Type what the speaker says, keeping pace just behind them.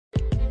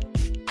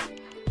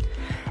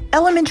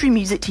Elementary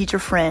music teacher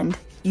friend,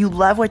 you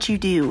love what you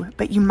do,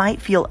 but you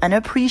might feel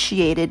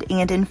unappreciated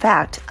and, in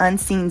fact,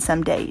 unseen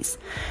some days.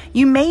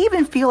 You may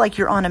even feel like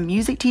you're on a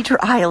music teacher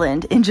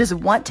island and just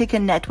want to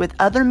connect with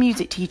other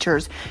music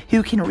teachers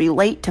who can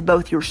relate to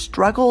both your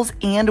struggles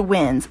and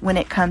wins when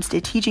it comes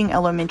to teaching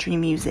elementary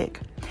music.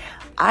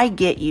 I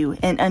get you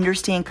and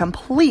understand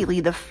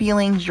completely the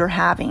feelings you're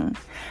having.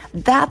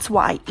 That's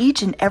why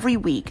each and every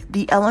week,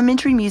 the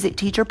Elementary Music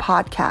Teacher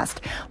Podcast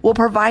will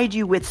provide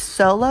you with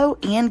solo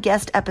and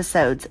guest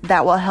episodes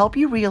that will help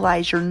you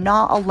realize you're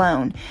not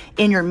alone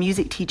in your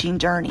music teaching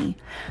journey.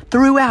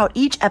 Throughout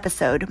each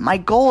episode, my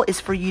goal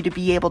is for you to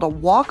be able to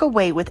walk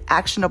away with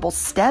actionable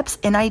steps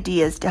and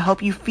ideas to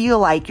help you feel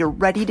like you're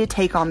ready to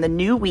take on the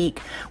new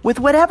week with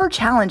whatever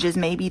challenges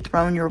may be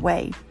thrown your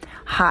way.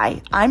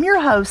 Hi, I'm your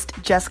host,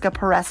 Jessica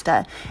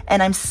Peresta,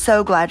 and I'm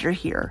so glad you're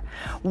here.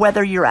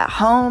 Whether you're at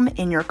home,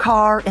 in your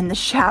car, in the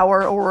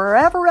shower, or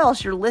wherever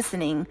else you're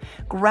listening,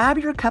 grab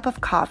your cup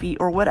of coffee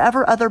or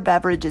whatever other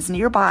beverage is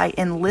nearby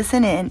and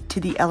listen in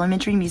to the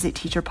Elementary Music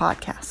Teacher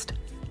Podcast.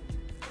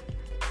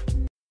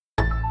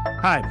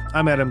 Hi,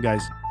 I'm Adam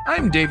Geis.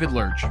 I'm David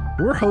Lurch.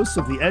 We're hosts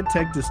of the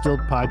EdTech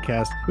Distilled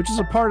podcast, which is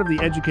a part of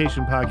the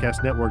Education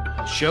Podcast Network.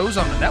 Shows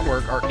on the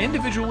network are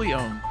individually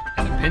owned,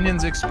 and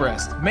opinions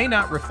expressed may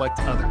not reflect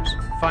others.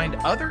 Find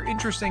other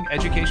interesting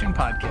education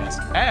podcasts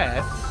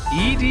at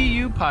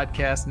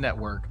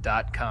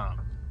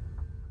edupodcastnetwork.com.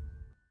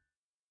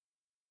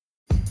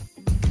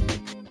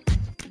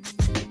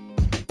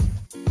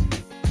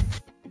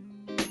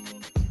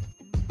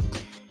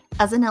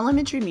 As an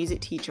elementary music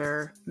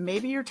teacher,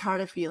 maybe you're tired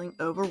of feeling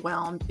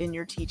overwhelmed in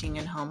your teaching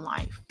and home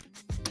life.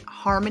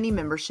 Harmony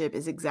membership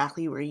is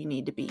exactly where you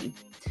need to be.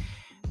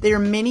 There are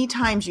many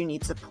times you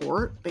need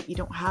support, but you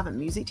don't have a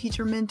music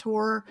teacher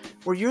mentor,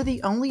 or you're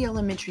the only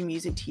elementary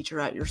music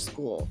teacher at your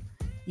school.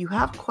 You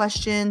have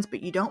questions,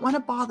 but you don't want to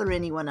bother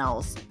anyone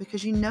else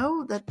because you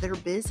know that they're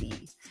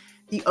busy.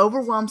 The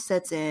overwhelm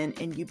sets in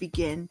and you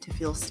begin to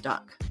feel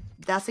stuck.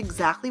 That's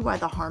exactly why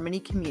the Harmony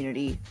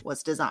community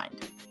was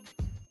designed.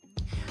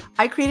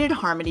 I created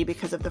Harmony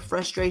because of the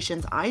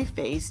frustrations I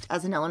faced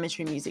as an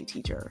elementary music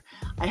teacher.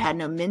 I had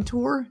no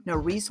mentor, no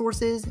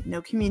resources,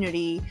 no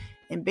community,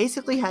 and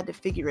basically had to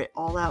figure it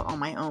all out on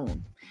my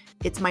own.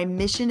 It's my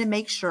mission to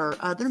make sure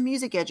other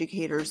music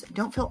educators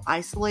don't feel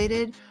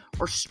isolated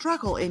or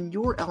struggle in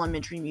your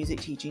elementary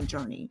music teaching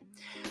journey.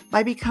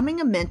 By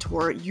becoming a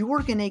mentor, you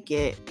are going to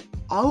get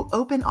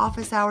open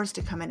office hours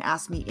to come and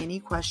ask me any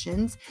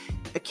questions,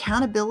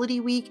 accountability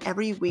week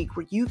every week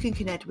where you can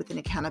connect with an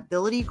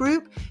accountability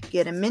group,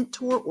 get a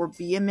mentor or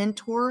be a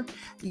mentor.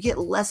 You get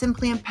lesson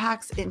plan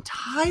packs,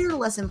 entire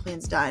lesson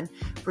plans done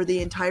for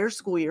the entire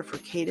school year for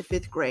K to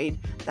 5th grade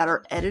that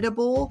are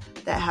editable,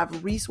 that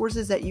have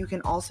resources that you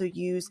can also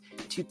use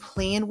to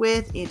plan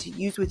with and to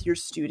use with your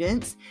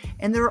students.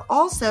 And there are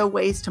also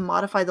ways to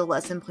modify the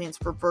lesson plans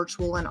for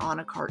virtual and on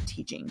a cart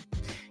teaching.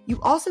 You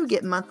also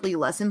get monthly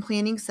lesson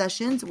planning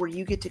sessions where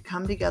you get to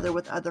come together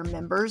with other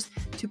members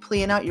to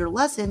plan out your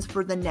lessons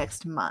for the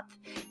next month.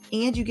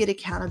 And you get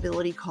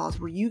accountability calls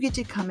where you get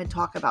to come and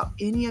talk about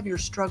any of your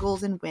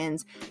struggles and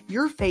wins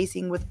you're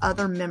facing with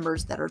other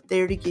members that are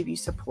there to give you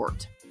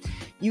support.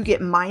 You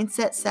get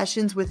mindset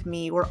sessions with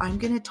me where I'm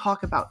going to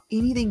talk about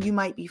anything you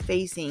might be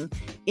facing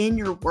in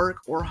your work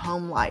or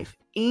home life.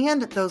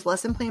 And those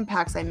lesson plan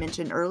packs I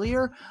mentioned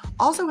earlier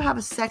also have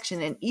a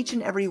section in each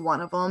and every one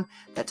of them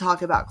that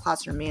talk about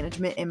classroom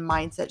management and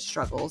mindset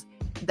struggles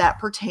that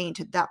pertain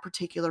to that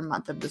particular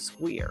month of the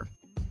school year.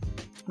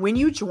 When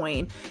you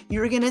join,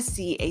 you're going to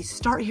see a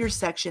Start Here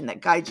section that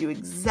guides you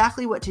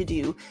exactly what to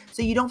do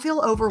so you don't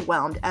feel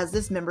overwhelmed as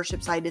this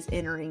membership site is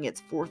entering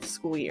its 4th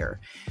school year.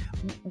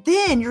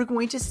 Then you're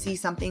going to see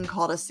something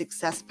called a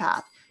success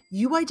path.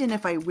 You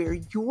identify where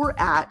you're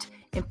at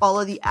and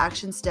follow the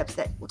action steps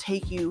that will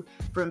take you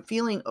from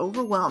feeling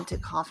overwhelmed to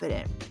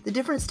confident. The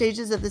different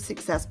stages of the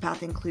success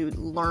path include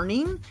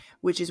learning,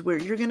 which is where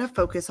you're going to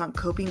focus on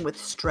coping with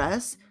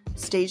stress.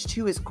 Stage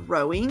 2 is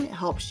growing. It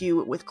helps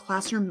you with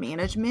classroom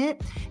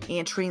management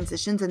and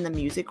transitions in the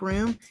music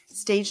room.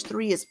 Stage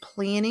 3 is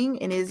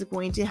planning and is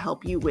going to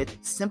help you with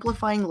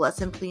simplifying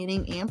lesson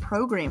planning and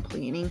program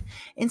planning.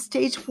 And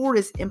stage 4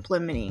 is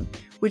implementing,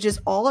 which is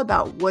all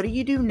about what do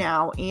you do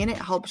now, and it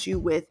helps you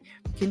with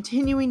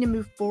continuing to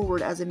move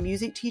forward as a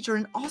music teacher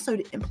and also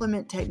to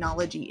implement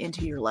technology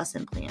into your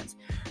lesson plans.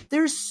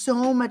 There's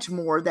so much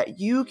more that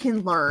you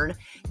can learn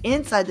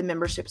inside the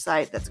membership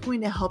site that's going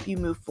to help you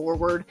move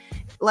forward.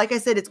 Like I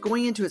said, it's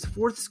going into its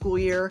 4th school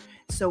year.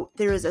 So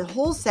there is a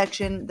whole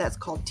section that's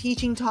called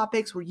teaching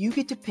topics where you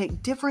get to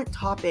pick different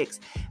topics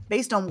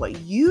based on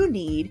what you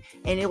need.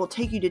 And it will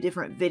take you to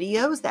different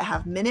videos that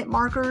have minute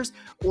markers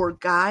or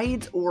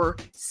guides or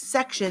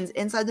sections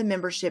inside the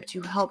membership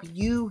to help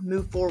you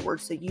move forward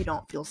so you don't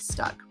don't feel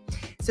stuck.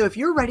 So if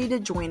you're ready to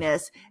join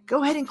us,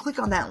 go ahead and click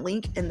on that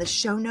link in the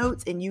show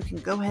notes and you can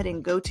go ahead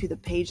and go to the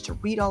page to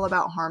read all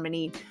about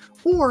Harmony,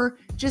 or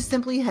just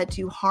simply head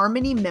to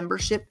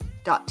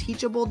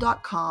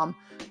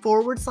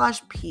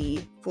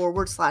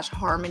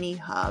harmonymembership.teachable.com/P/Harmony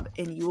Hub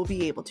and you will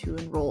be able to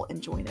enroll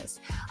and join us.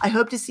 I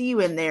hope to see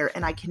you in there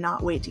and I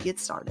cannot wait to get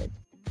started.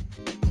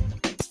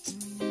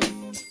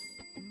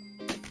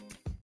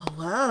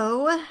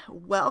 Hello,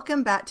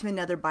 welcome back to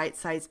another Bite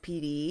Size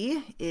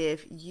PD.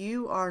 If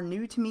you are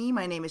new to me,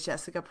 my name is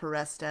Jessica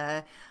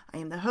Peresta. I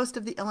am the host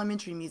of the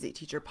Elementary Music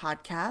Teacher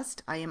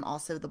Podcast. I am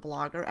also the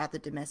blogger at The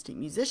Domestic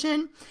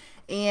Musician,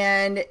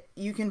 and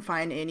you can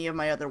find any of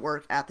my other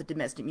work at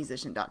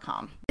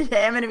thedomesticmusician.com.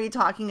 Today I'm going to be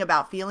talking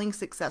about feeling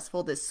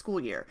successful this school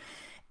year.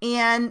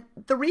 And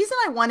the reason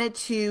I wanted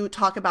to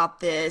talk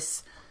about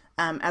this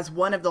as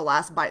one of the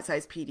last Bite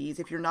Size PDs,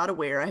 if you're not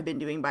aware, I've been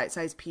doing Bite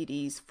Size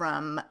PDs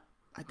from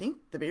I think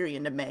the very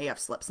end of May. I've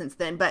slept since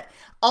then, but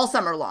all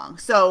summer long.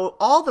 So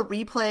all the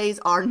replays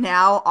are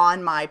now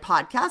on my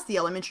podcast, the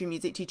Elementary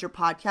Music Teacher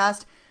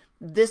Podcast.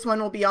 This one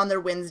will be on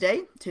there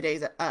Wednesday.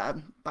 Today's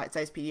Bite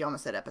Size PD,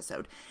 almost said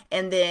episode.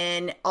 And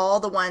then all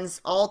the ones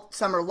all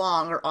summer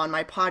long are on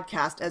my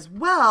podcast, as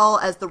well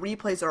as the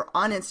replays are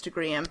on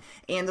Instagram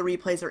and the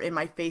replays are in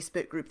my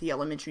Facebook group, the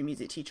Elementary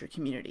Music Teacher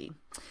Community.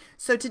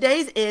 So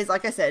today's is,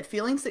 like I said,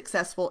 feeling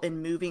successful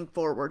in moving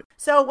forward.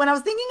 So when I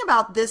was thinking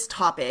about this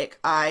topic,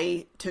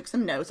 I took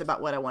some notes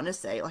about what I want to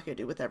say, like I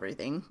do with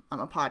everything. I'm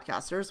a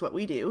podcaster, is what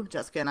we do.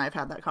 Jessica and I have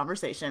had that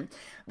conversation.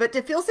 But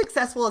to feel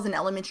successful as an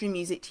elementary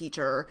music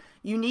teacher,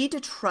 you need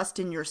to trust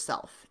in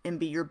yourself and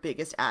be your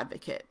biggest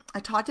advocate. I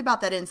talked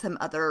about that in some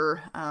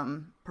other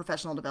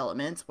professional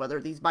developments,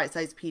 whether these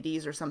bite-sized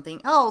PDs or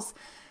something else,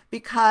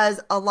 because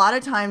a lot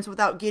of times,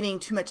 without getting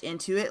too much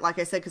into it, like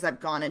I said, because I've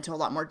gone into a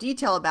lot more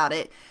detail about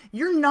it,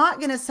 you're not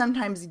going to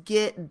sometimes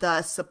get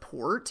the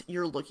support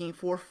you're looking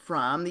for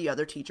from the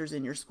other teachers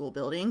in your school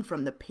building,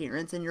 from the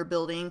parents in your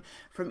building,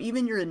 from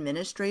even your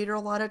administrator. A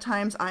lot of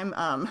times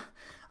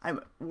I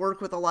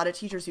work with a lot of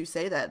teachers who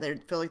say that they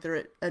feel like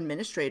their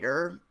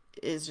administrator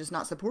is just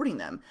not supporting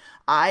them.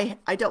 I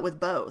dealt with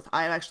both.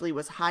 I actually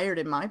was hired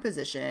in my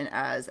position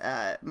as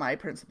my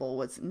principal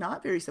was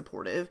not very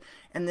supportive,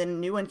 and then a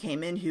new one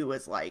came in who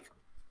was like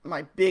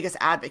my biggest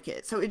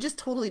advocate. So it just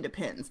totally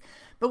depends.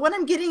 But what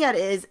I'm getting at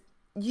is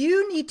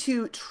you need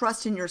to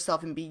trust in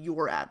yourself and be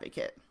your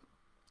advocate.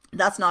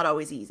 That's not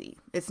always easy.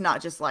 It's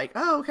not just like,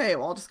 oh, okay,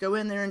 well, I'll just go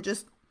in there and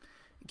just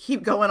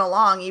keep going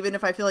along even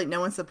if I feel like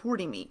no one's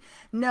supporting me.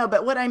 No,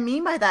 but what I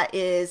mean by that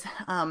is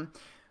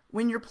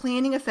when you're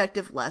planning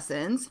effective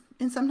lessons,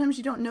 and sometimes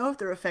you don't know if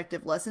they're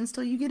effective lessons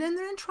till you get in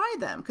there and try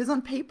them, because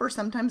on paper,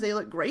 sometimes they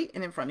look great,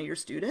 and in front of your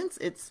students,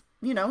 it's,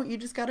 you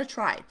just got to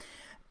try.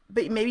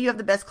 But maybe you have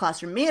the best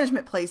classroom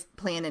management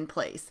plan in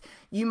place.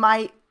 You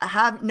might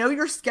know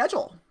your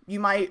schedule. You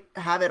might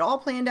have it all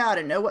planned out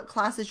and know what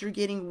classes you're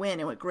getting when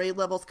and what grade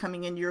levels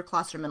coming into your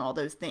classroom and all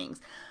those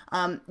things.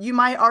 You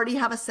might already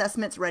have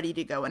assessments ready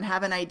to go and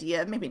have an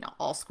idea, maybe not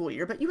all school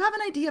year, but you have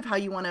an idea of how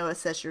you want to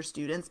assess your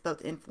students,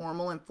 both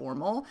informal and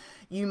formal.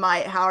 You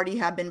might already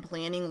have been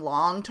planning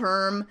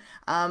long-term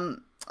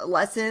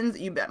lessons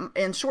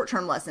and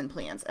short-term lesson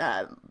plans,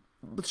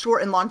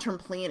 short and long-term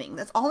planning.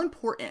 That's all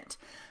important.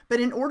 But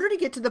in order to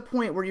get to the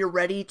point where you're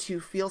ready to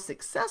feel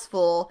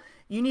successful,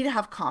 you need to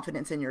have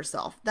confidence in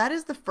yourself. That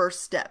is the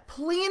first step.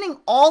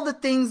 Planning all the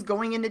things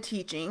going into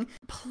teaching,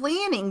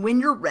 planning when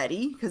you're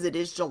ready, because it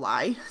is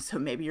July. So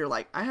maybe you're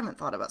like, I haven't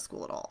thought about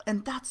school at all.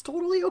 And that's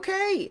totally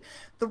okay.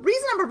 The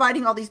reason I'm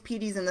providing all these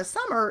PDs in the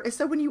summer is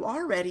so when you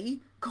are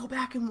ready, go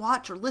back and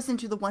watch or listen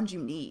to the ones you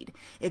need.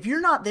 If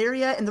you're not there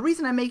yet, and the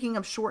reason I'm making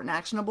them short and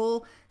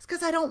actionable is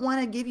because I don't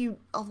want to give you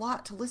a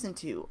lot to listen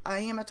to. I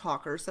am a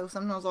talker, so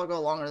sometimes I'll go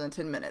longer than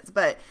 10 minutes,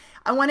 but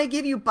I want to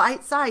give you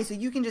bite size so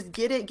you can just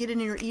get it in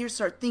your ears,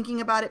 start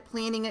thinking about it,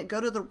 planning it, go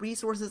to the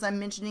resources I'm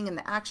mentioning and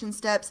the action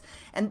steps,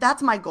 and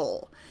that's my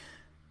goal.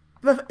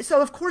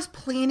 So of course,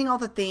 planning all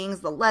the things,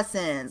 the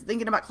lessons,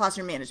 thinking about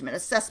classroom management,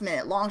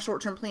 assessment, long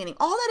short-term planning,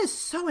 all that is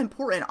so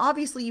important.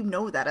 Obviously, you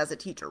know that as a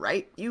teacher,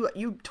 right?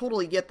 You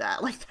totally get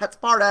that. Like, that's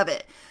part of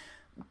it.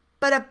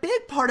 But a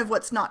big part of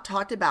what's not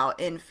talked about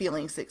in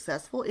feeling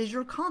successful is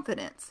your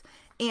confidence.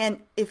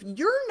 And if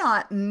you're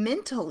not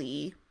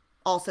mentally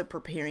also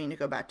preparing to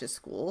go back to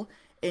school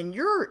and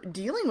you're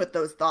dealing with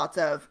those thoughts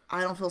of,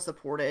 I don't feel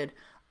supported,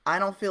 I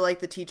don't feel like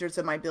the teachers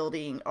in my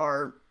building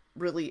are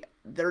really,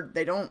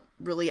 they don't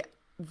really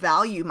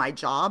value my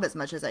job as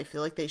much as I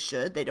feel like they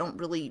should. They don't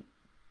really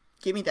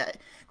give me that,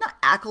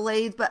 not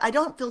accolades, but I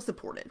don't feel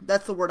supported.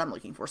 That's the word I'm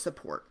looking for,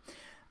 support.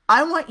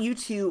 I want you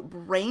to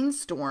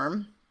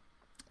brainstorm.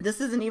 This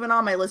isn't even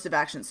on my list of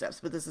action steps,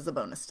 but this is a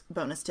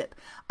bonus tip.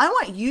 I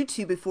want you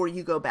to, before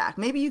you go back,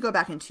 maybe you go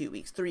back in 2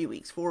 weeks, 3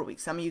 weeks, 4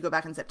 weeks. Some of you go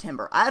back in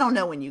September. I don't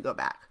know when you go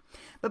back.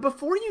 But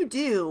before you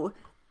do,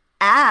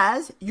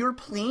 as you're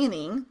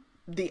planning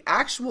the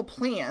actual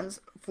plans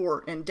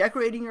for and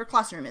decorating your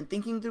classroom and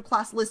thinking through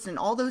class lists and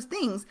all those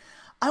things,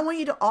 I want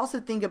you to also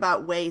think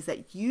about ways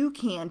that you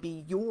can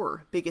be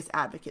your biggest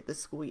advocate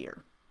this school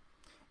year.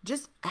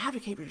 just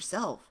advocate for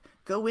yourself.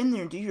 Go in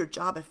there and do your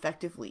job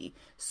effectively.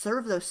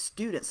 Serve those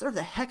students, serve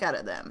the heck out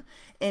of them.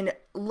 And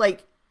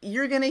like,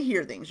 you're going to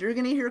hear things. You're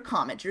going to hear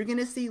comments. You're going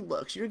to see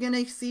looks. You're going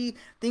to see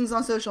things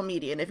on social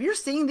media. And if you're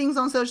seeing things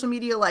on social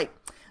media like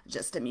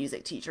just a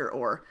music teacher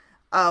or,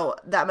 oh,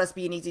 that must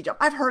be an easy job.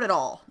 I've heard it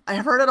all.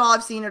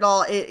 I've seen it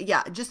all.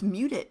 Just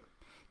mute it.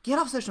 Get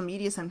off social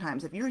media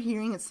sometimes. If you're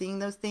hearing and seeing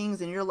those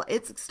things and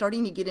it's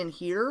starting to get in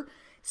here,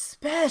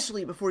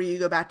 especially before you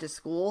go back to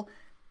school,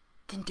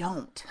 then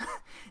don't.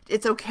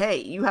 It's okay.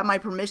 You have my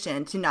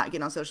permission to not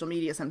get on social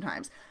media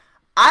sometimes.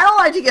 I don't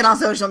like to get on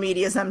social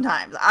media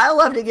sometimes. I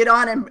love to get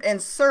on and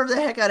serve the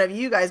heck out of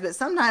you guys, but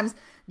sometimes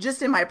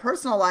just in my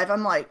personal life,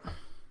 I'm like,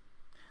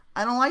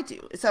 I don't like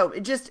to. So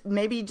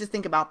maybe just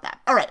think about that.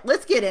 All right,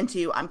 let's get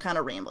into, I'm kind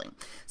of rambling.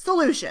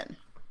 Solution.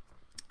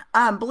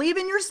 Believe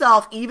in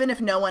yourself even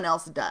if no one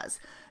else does.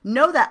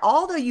 Know that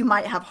although you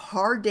might have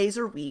hard days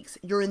or weeks,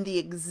 you're in the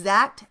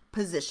exact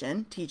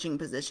teaching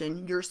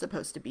position you're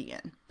supposed to be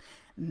in.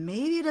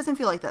 Maybe it doesn't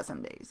feel like that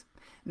some days.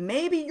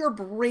 Maybe you're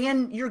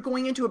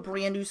going into a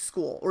brand new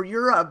school or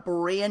you're a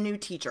brand new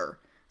teacher.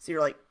 So you're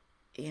like,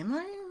 am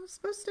I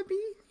supposed to be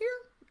here?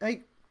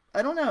 Like,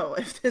 I don't know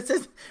if this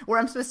is where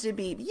I'm supposed to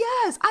be.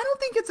 Yes, I don't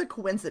think it's a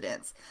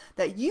coincidence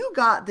that you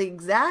got the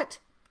exact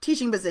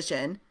teaching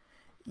position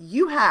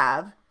you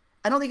have.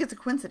 I don't think it's a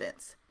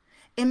coincidence.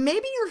 And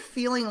maybe you're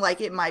feeling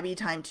like it might be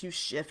time to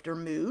shift or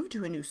move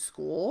to a new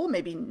school.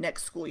 Maybe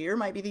next school year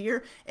might be the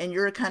year and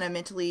you're kind of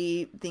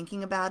mentally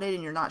thinking about it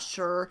and you're not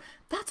sure.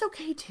 That's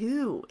okay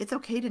too. It's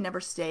okay to never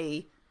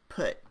stay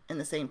put in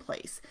the same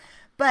place.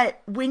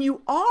 But when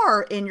you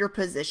are in your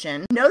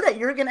position, know that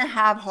you're going to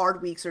have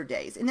hard weeks or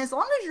days. And as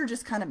long as you're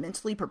just kind of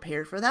mentally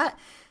prepared for that,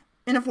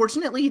 and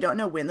unfortunately you don't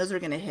know when those are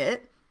going to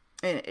hit,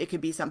 and it could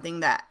be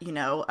something that,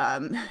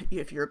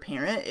 if you're a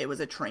parent, it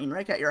was a train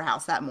wreck at your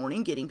house that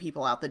morning, getting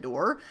people out the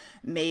door.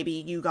 Maybe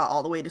you got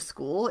all the way to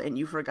school and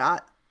you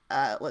forgot,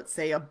 let's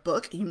say, a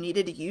book you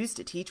needed to use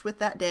to teach with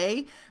that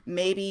day.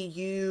 Maybe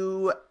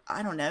your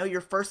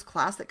first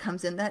class that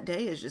comes in that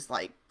day is just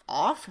like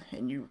off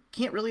and you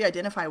can't really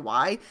identify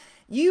why.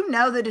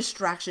 The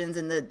distractions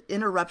and the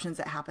interruptions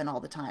that happen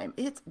all the time.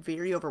 It's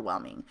very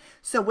overwhelming.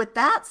 So with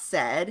that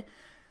said,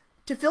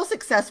 to feel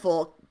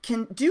successful,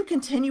 do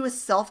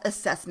continuous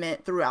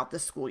self-assessment throughout the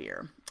school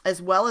year,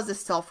 as well as a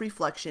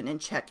self-reflection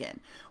and check-in.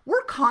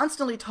 We're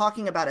constantly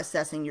talking about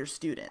assessing your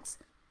students.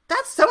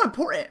 That's so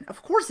important.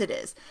 Of course it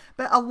is.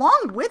 But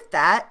along with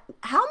that,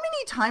 how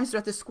many times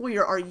throughout the school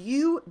year are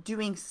you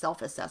doing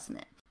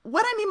self-assessment?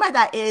 What I mean by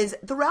that is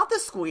throughout the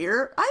school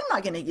year, I'm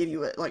not going to give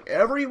you it like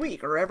every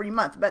week or every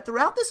month, but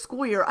throughout the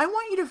school year, I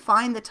want you to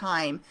find the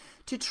time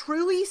to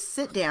truly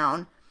sit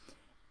down.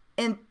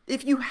 And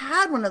if you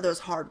had one of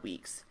those hard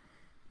weeks,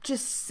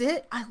 just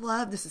sit.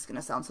 This is going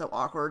to sound so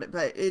awkward,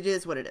 but it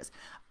is what it is.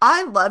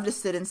 I love to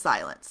sit in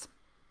silence.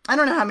 I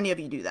don't know how many of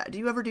you do that. Do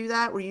you ever do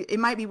that? It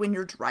might be when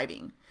you're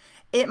driving.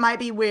 It might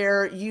be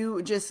where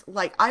you just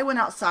I went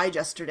outside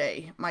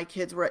yesterday. My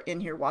kids were in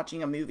here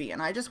watching a movie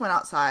and I just went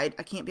outside.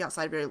 I can't be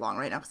outside very long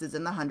right now because it's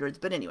in the hundreds.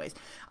 But anyways,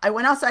 I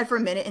went outside for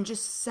a minute and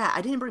just sat.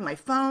 I didn't bring my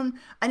phone.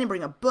 I didn't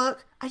bring a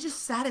book. I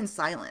just sat in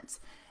silence.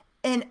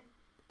 And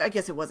I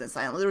guess it wasn't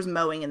silent. There was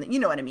mowing and you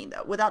know what I mean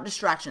though, without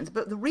distractions.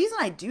 But the reason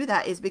I do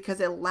that is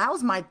because it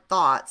allows my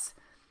thoughts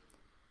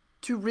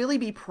to really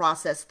be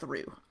processed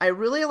through. I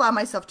really allow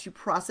myself to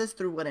process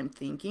through what I'm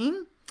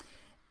thinking.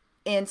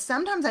 And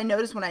sometimes I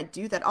notice when I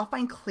do that, I'll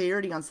find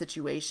clarity on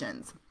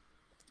situations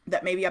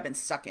that maybe I've been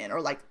stuck in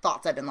or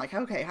thoughts I've been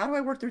okay, how do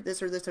I work through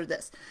this or this or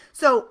this?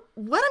 So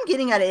what I'm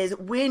getting at is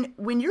when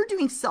you're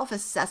doing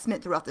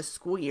self-assessment throughout the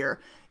school year,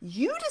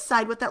 you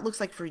decide what that looks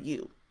like for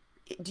you.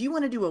 Do you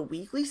want to do a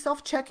weekly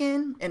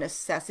self-check-in and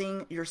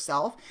assessing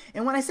yourself?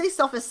 And when I say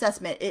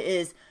self-assessment, it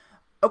is,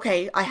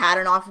 okay, I had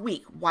an off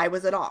week. Why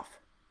was it off?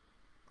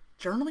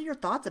 Journal your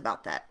thoughts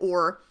about that.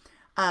 Or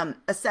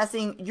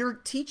assessing your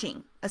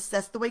teaching.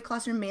 Assess the way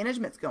classroom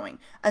management's going.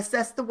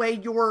 Assess the way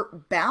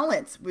your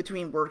balance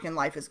between work and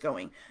life is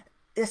going.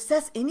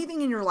 Assess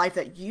anything in your life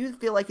that you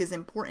feel like is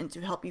important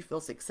to help you feel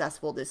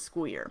successful this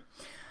school year.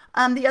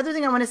 The other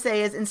thing I want to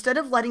say is instead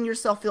of letting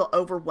yourself feel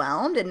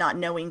overwhelmed and not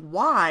knowing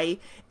why,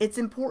 it's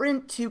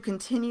important to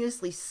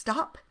continuously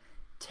stop,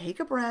 take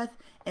a breath,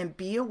 and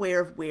be aware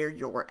of where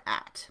you're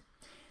at.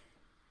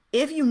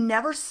 If you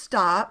never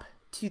stop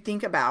to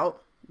think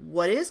about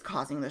what is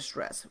causing the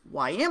stress,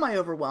 why am I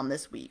overwhelmed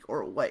this week,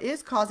 or what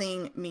is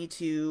causing me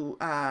to,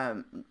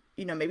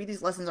 maybe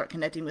these lessons aren't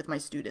connecting with my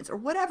students, or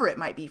whatever it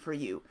might be for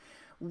you.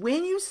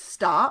 When you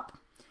stop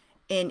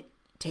and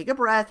take a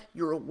breath,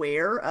 you're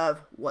aware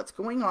of what's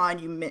going on,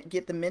 you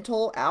get the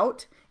mental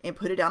out and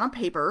put it down on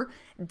paper,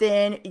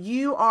 then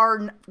you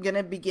are going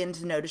to begin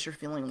to notice you're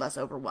feeling less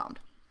overwhelmed.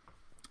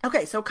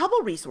 Okay, so a couple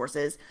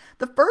resources.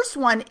 The first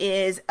one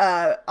is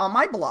on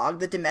my blog,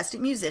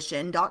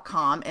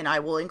 thedomesticmusician.com, and I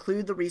will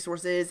include the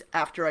resources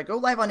after I go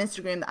live on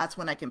Instagram. That's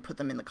when I can put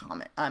them in the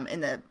comment,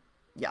 in the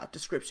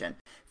description.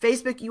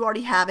 Facebook, you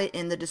already have it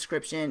in the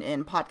description.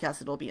 In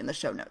podcast, it'll be in the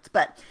show notes.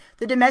 But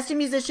the Domestic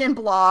Musician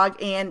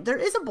blog, and there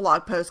is a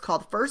blog post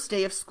called First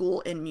Day of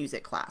School in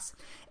Music Class.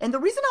 And the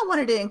reason I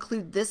wanted to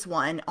include this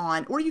one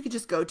on, or you could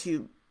just go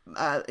to,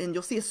 and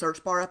you'll see a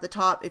search bar at the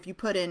top. If you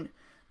put in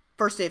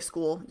First Day of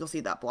School, you'll see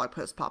that blog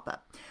post pop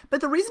up. But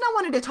the reason I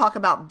wanted to talk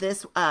about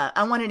this,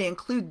 I wanted to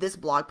include this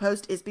blog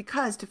post is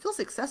because to feel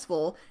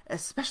successful,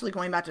 especially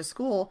going back to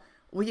school,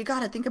 well, you got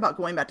to think about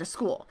going back to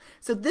school.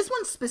 So this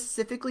one's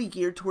specifically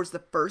geared towards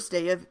the first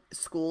day of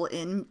school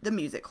in the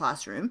music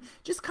classroom.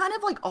 Just kind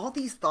of like all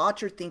these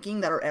thoughts you're thinking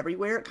that are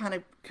everywhere, it kind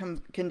of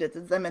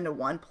condenses them into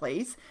one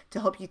place to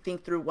help you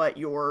think through what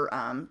you're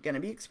going to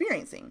be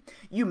experiencing.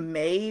 You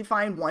may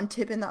find one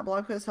tip in that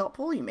blog post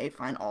helpful. You may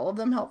find all of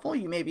them helpful.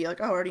 You may be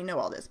like, oh, I already know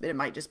all this, but it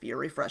might just be a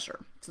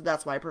refresher. So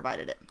that's why I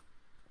provided it.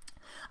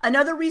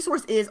 Another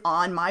resource is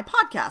on my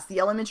podcast, the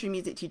Elementary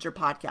Music Teacher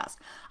Podcast.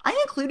 I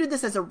included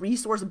this as a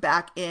resource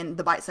back in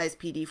the Bite Size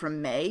PD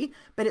from May,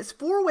 but it's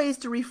 4 ways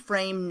to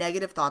reframe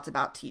negative thoughts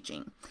about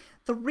teaching.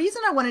 The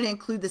reason I wanted to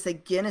include this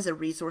again as a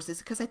resource is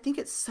because I think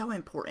it's so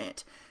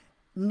important.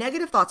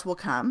 Negative thoughts will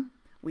come.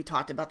 We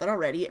talked about that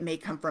already. It may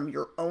come from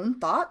your own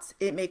thoughts.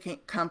 It may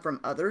come from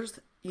others,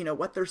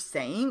 what they're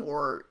saying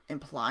or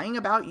implying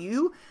about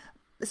you.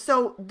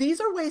 So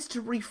these are ways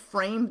to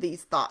reframe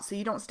these thoughts so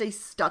you don't stay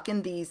stuck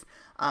in these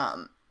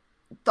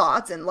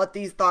thoughts and let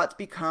these thoughts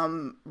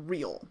become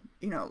real,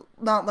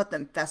 not let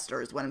them fester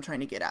is what I'm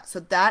trying to get at. So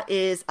that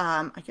is,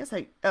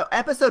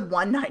 episode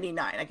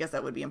 199. I guess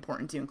that would be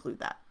important to include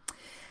that.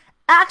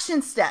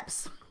 Action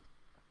steps.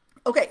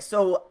 Okay,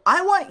 so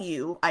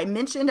I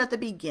mentioned at the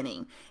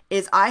beginning,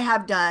 is I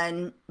have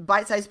done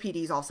bite-sized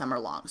PDs all summer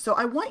long. So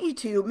I want you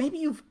to, maybe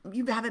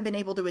you haven't been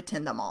able to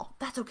attend them all.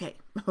 That's okay.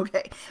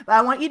 Okay. But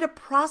I want you to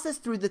process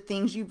through the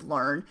things you've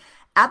learned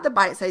at the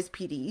bite-sized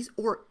PDs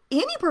or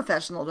any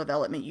professional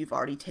development you've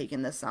already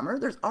taken this summer.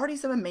 There's already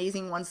some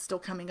amazing ones still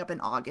coming up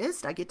in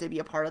August. I get to be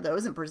a part of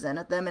those and present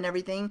at them and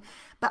everything.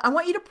 But I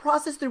want you to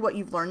process through what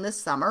you've learned this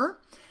summer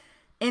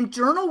and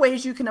journal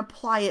ways you can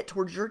apply it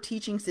towards your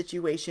teaching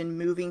situation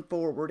moving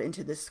forward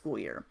into this school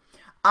year.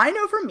 I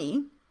know for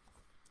me,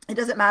 it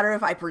doesn't matter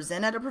if I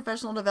present at a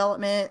professional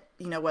development,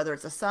 whether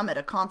it's a summit,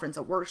 a conference,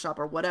 a workshop,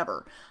 or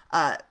whatever,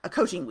 a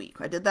coaching week.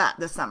 I did that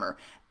this summer.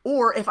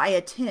 Or if I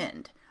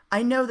attend,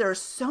 I know there are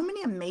so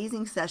many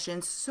amazing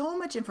sessions, so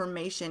much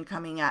information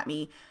coming at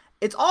me.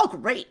 It's all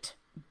great,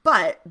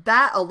 but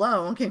that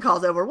alone can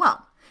cause overwhelm,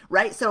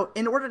 right? So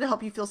in order to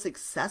help you feel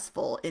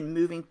successful in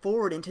moving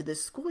forward into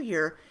this school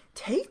year,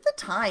 take the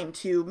time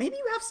to, maybe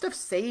you have stuff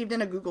saved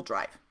in a Google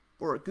Drive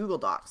or a Google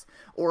Docs,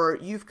 or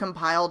you've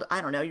compiled,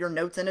 your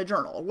notes in a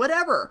journal,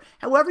 whatever.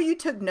 However you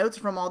took notes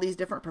from all these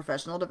different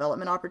professional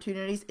development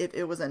opportunities, if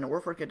it was a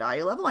Norfolk or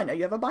Dahlia level, I know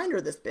you have a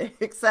binder this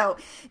big. So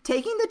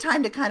taking the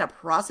time to kind of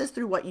process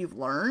through what you've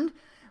learned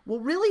will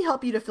really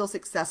help you to feel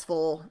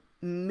successful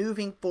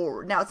moving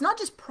forward. Now, it's not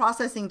just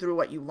processing through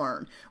what you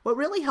learned. What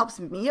really helps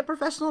me at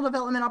professional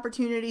development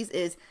opportunities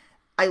is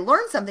I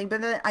learned something,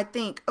 but then I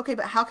think, okay,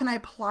 but how can I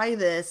apply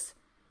this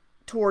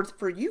towards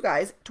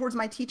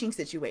my teaching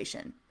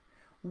situation?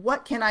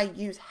 What can I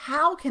use?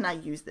 How can I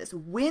use this?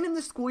 When in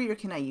the school year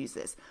can I use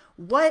this?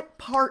 What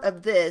part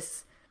of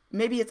this,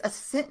 maybe it's a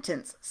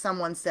sentence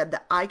someone said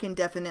that I can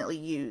definitely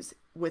use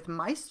with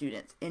my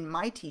students in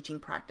my teaching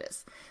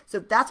practice. So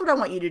that's what I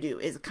want you to do,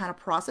 is kind of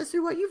process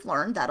through what you've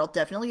learned. That'll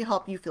definitely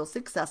help you feel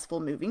successful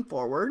moving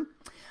forward.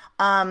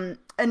 And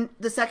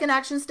the second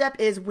action step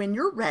is when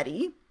you're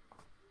ready.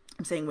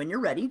 I'm saying when you're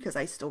ready because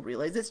I still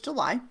realize it's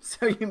July,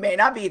 so you may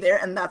not be there,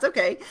 and that's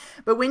okay.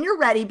 But when you're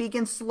ready,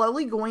 begin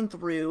slowly going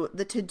through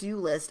the to-do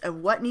list of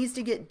what needs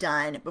to get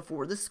done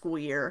before the school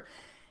year.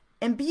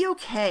 And be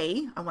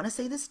okay, I want to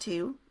say this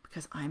too,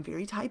 because I'm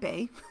very type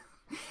A,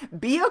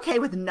 be okay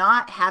with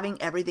not having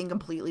everything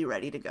completely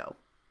ready to go.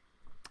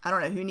 I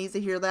don't know who needs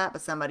to hear that,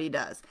 but somebody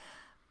does.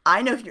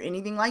 I know if you're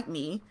anything like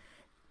me,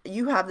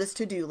 you have this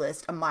to-do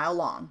list a mile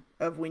long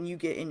of when you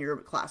get in your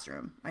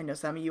classroom. I know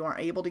some of you aren't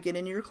able to get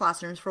into your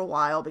classrooms for a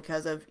while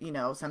because of,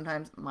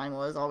 sometimes mine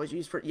was always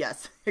used for,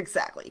 yes,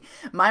 exactly.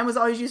 Mine was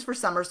always used for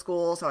summer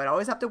school, so I'd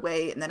always have to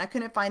wait, and then I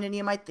couldn't find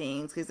any of my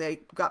things because they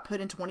got put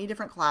in 20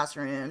 different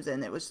classrooms,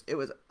 and it was,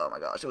 oh my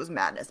gosh, it was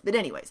madness. But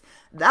anyways,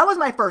 that was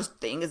my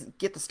first thing, is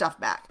get the stuff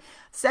back.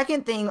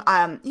 Second thing,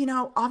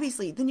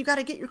 obviously, then you got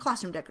to get your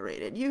classroom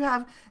decorated. You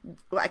have,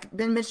 I've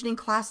been mentioning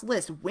class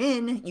lists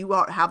when you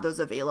have those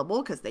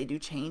available, because they do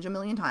change a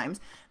million times,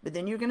 but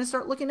then you're going to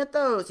start looking at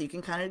those so you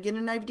can kind of get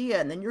an idea,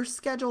 and then your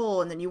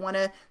schedule, and then you want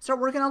to start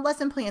working on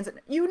lesson plans.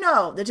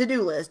 The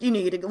to-do list you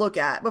need to look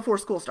at before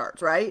school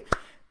starts, right?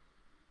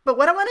 But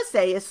what I want to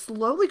say is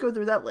slowly go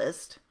through that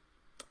list,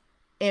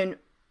 and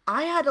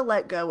I had to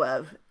let go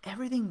of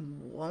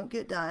everything won't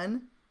get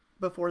done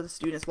before the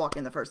students walk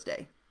in the first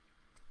day.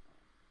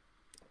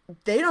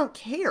 They don't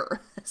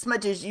care as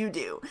much as you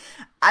do.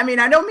 I mean,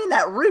 I don't mean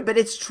that rude, but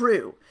it's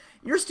true.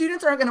 Your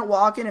students aren't going to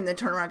walk in and then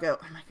turn around and go,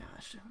 oh my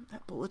gosh,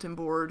 that bulletin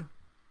board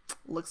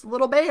looks a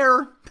little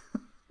bare.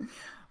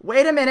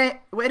 Wait a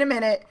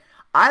minute.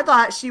 I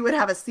thought she would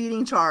have a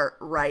seating chart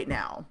right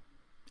now,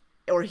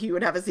 or he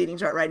would have a seating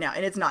chart right now,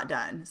 and it's not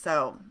done.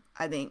 So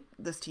I think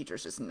this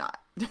teacher's just not,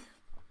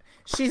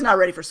 she's not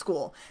ready for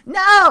school.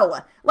 No,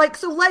 like,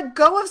 so let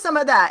go of some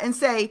of that and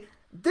say,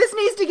 this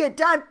needs to get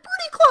done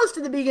pretty close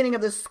to the beginning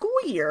of the school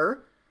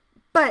year,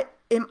 but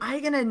am I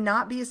going to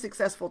not be a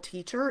successful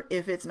teacher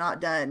if it's not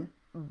done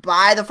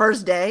by the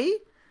first day?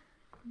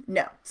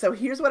 No. So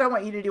here's what I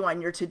want you to do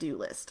on your to-do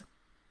list.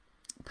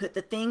 Put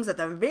the things at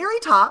the very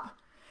top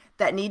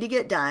that need to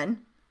get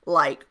done,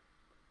 like,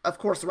 of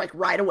course, like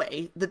right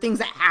away, the things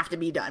that have to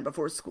be done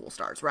before school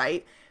starts,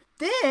 right?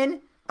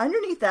 Then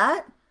underneath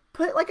that,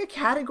 put like a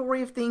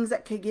category of things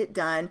that could get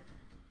done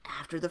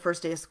after the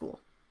first day of school.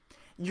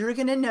 You're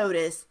going to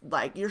notice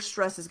like your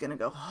stress is going to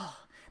go, oh,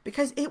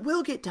 because it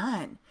will get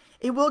done.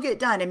 It will get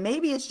done. And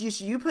maybe it's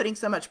just you putting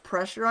so much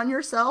pressure on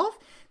yourself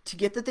to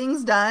get the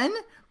things done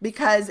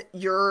because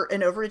you're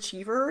an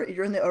overachiever.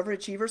 You're in the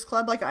overachievers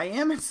club like I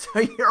am. And so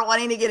you're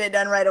wanting to get it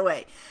done right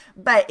away.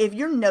 But if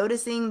you're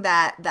noticing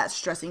that that's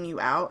stressing you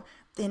out,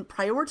 then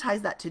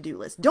prioritize that to-do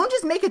list. Don't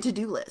just make a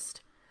to-do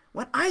list.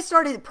 When I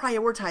started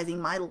prioritizing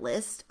my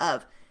list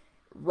of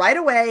right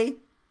away,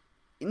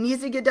 it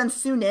needs to get done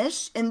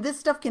soonish, and this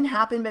stuff can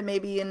happen, but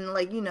maybe in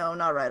like,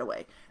 not right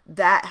away.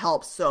 That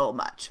helps so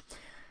much.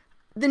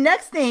 The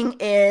next thing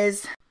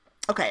is,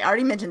 okay, I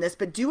already mentioned this,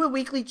 but do a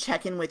weekly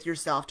check-in with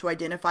yourself to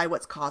identify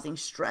what's causing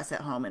stress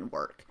at home and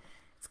work.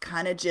 It's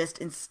kind of just,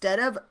 instead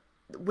of,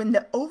 when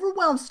the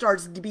overwhelm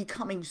starts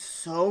becoming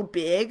so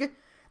big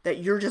that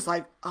you're just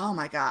like, oh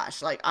my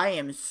gosh, like I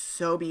am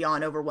so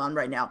beyond overwhelmed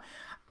right now.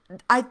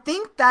 I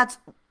think that's,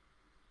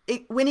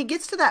 when it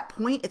gets to that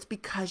point, it's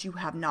because you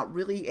have not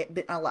really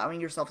been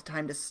allowing yourself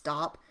time to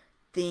stop,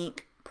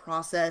 think,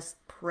 process,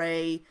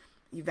 pray,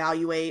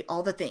 evaluate,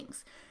 all the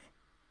things.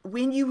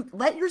 When you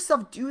let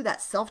yourself do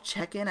that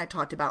self-check-in I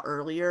talked about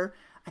earlier,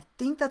 I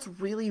think that's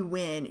really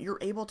when you're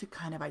able to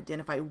kind of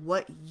identify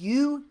what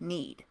you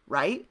need,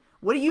 right?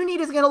 What you need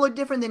is going to look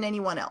different than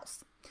anyone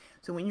else.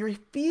 So when you're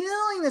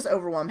feeling this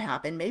overwhelm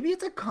happen, maybe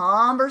it's a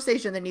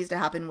conversation that needs to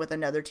happen with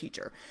another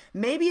teacher.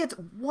 Maybe it's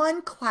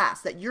one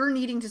class that you're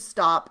needing to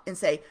stop and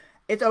say,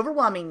 it's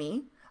overwhelming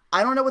me.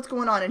 I don't know what's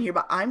going on in here,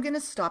 but I'm going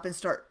to stop and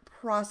start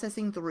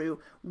processing through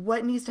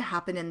what needs to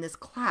happen in this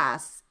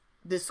class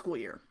this school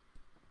year.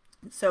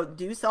 So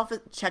do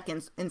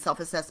self-check-ins and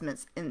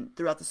self-assessments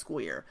throughout the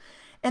school year.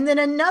 And then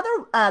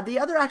the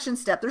other action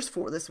step, there's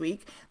 4 this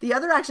week. The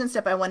other action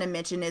step I want to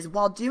mention is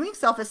while doing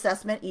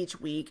self-assessment each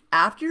week,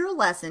 after your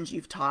lessons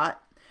you've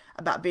taught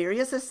about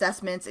various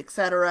assessments,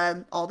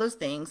 etc., all those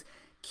things,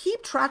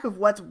 keep track of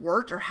what's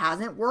worked or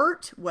hasn't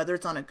worked, whether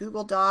it's on a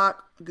Google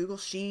Doc, Google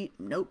Sheet,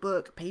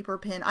 notebook, paper,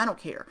 pen, I don't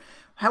care.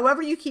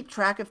 However you keep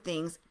track of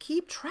things,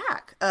 keep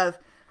track of,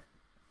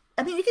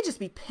 you could just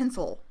be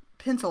pencil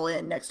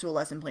in next to a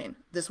lesson plan.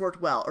 This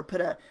worked well, or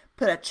put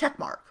a check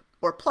mark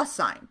or plus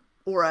sign,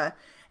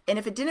 and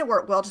if it didn't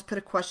work well, just put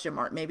a question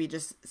mark, maybe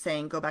just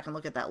saying go back and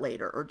look at that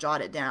later, or jot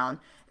it down.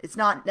 It's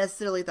not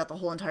necessarily that the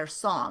whole entire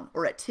song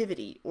or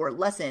activity or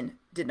lesson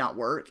did not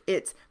work.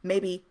 It's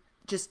maybe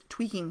just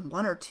tweaking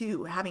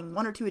having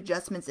 1 or 2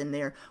 adjustments in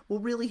there will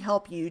really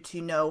help you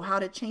to know how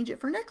to change it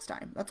for next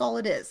time. That's all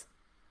it is.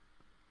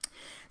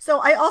 So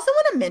I also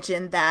want to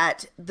mention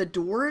that the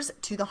doors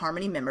to the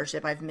Harmony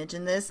membership, I've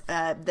mentioned this,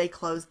 they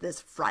closed this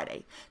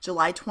Friday,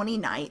 July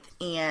 29th,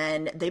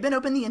 and they've been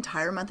open the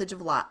entire month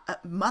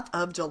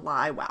of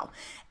July. Wow.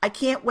 I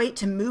can't wait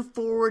to move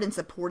forward in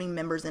supporting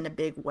members in a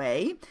big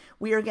way.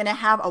 We are going to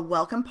have a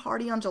welcome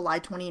party on July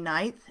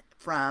 29th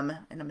from,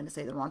 and I'm going to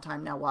say the wrong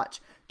time now,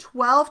 watch,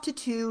 12 to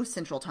 2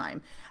 Central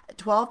Time,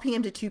 12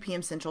 p.m. to 2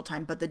 p.m. Central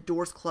Time, but the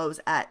doors close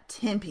at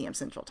 10 p.m.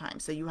 Central Time,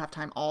 so you have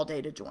time all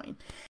day to join.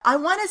 I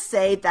want to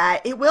say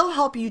that it will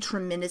help you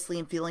tremendously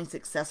in feeling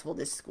successful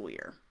this school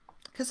year.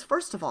 Because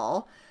first of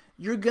all,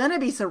 you're going to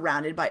be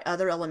surrounded by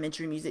other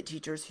elementary music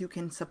teachers who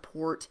can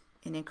support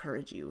and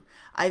encourage you.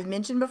 I've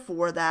mentioned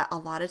before that a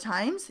lot of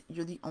times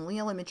you're the only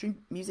elementary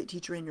music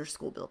teacher in your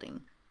school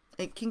building.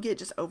 It can get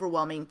just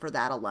overwhelming for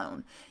that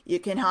alone. You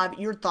can have,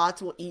 your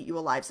thoughts will eat you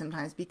alive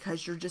sometimes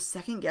because you're just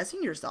second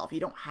guessing yourself. You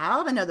don't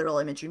have another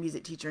elementary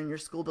music teacher in your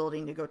school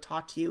building to go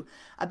talk to you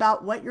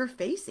about what you're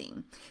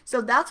facing.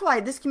 So that's why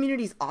this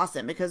community is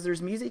awesome, because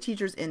there's music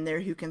teachers in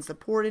there who can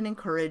support and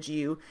encourage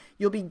you.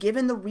 You'll be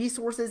given the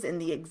resources and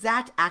the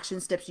exact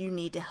action steps you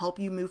need to help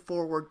you move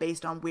forward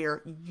based on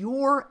where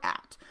you're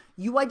at.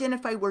 You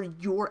identify where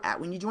you're at.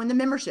 When you join the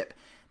membership,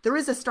 there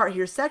is a start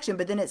here section,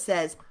 but then it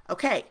says,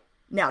 okay,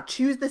 now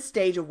choose the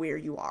stage of where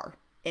you are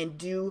and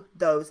do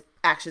those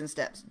action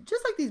steps.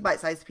 Just like these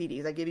bite-sized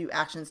PDs, I give you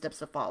action steps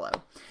to follow.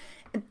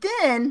 And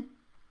then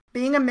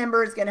being a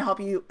member is going to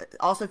help you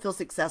also feel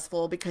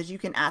successful because you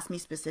can ask me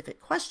specific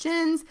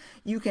questions.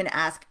 You can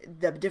ask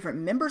the different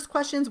members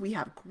questions. We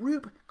have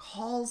group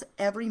calls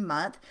every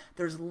month.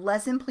 There's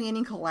lesson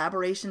planning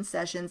collaboration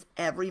sessions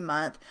every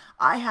month.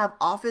 I have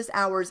office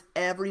hours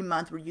every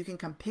month where you can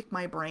come pick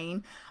my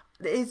brain.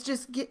 It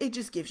just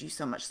gives you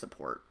so much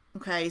support.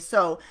 Okay,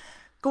 so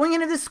Going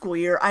into this school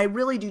year, I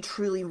really do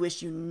truly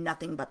wish you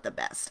nothing but the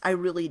best. I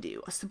really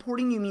do.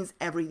 Supporting you means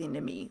everything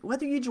to me.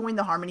 Whether you join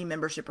the Harmony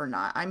membership or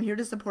not, I'm here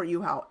to support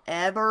you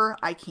however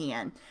I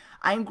can.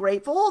 I'm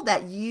grateful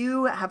that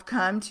you have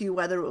come to,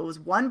 whether it was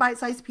one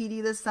bite-sized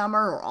PD this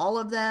summer or all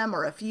of them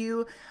or a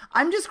few.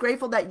 I'm just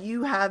grateful that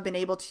you have been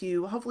able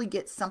to hopefully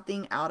get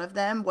something out of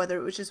them, whether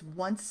it was just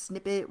one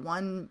snippet,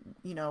 one,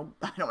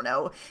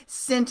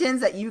 sentence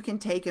that you can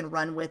take and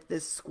run with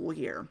this school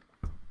year.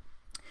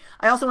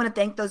 I also want to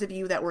thank those of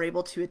you that were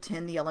able to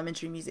attend the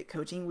Elementary Music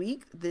Coaching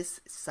Week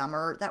this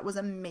summer. That was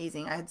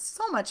amazing. I had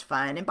so much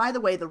fun. And by the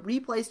way, the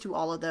replays to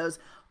all of those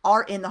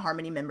are in the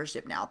Harmony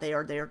membership now. They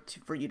are there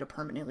for you to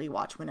permanently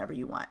watch whenever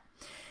you want.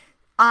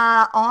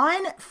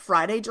 On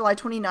Friday, July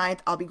 29th,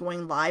 I'll be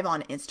going live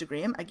on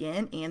Instagram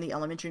again and the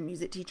Elementary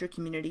Music Teacher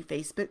Community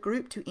Facebook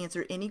group to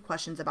answer any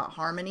questions about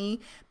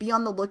Harmony. Be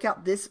on the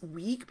lookout this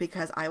week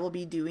because I will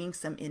be doing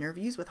some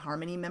interviews with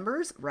Harmony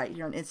members right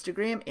here on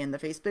Instagram and the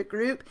Facebook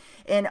group.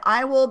 And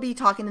I will be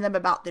talking to them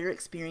about their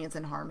experience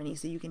in Harmony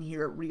so you can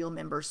hear real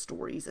member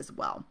stories as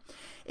well.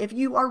 If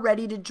you are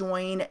ready to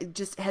join,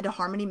 just head to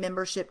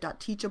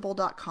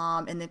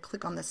harmonymembership.teachable.com and then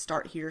click on the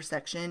Start Here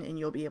section and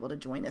you'll be able to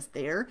join us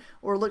there,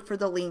 or look for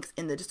the links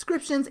in the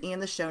descriptions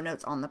and the show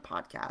notes on the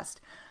podcast.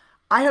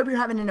 I hope you're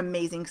having an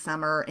amazing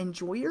summer.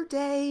 Enjoy your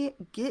day.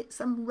 Get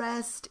some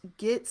rest.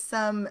 Get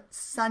some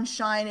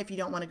sunshine if you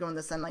don't want to go in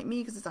the sun like me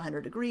because it's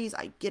 100 degrees.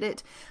 I get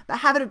it. But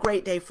have a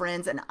great day,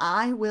 friends, and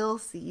I will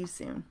see you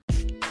soon.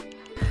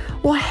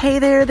 Well, hey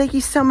there. Thank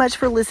you so much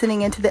for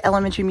listening into the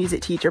Elementary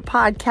Music Teacher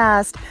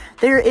podcast.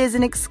 There is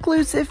an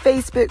exclusive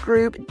Facebook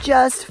group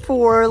just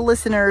for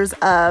listeners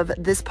of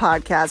this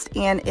podcast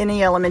and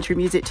any elementary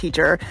music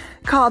teacher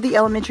called the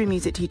Elementary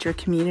Music Teacher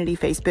Community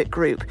Facebook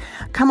group.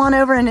 Come on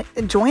over and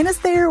join us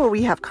there where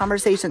we have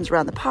conversations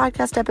around the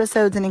podcast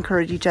episodes and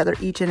encourage each other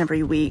each and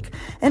every week.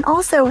 And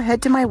also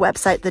head to my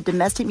website,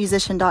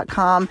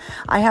 thedomesticmusician.com.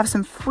 I have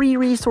some free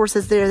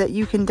resources there that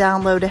you can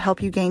download to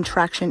help you gain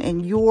traction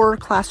in your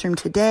classroom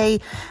today,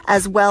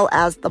 as well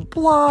as the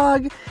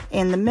blog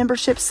and the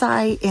membership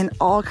site and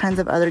all kinds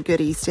of other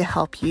goodies to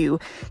help you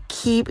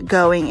keep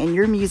going in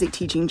your music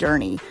teaching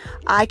journey.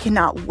 I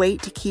cannot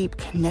wait to keep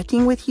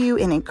connecting with you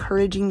and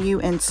encouraging you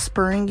and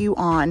spurring you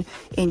on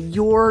in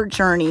your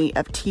journey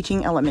of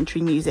teaching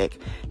elementary music.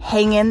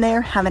 Hang in there,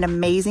 have an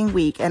amazing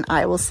week, and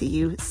I will see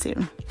you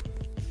soon.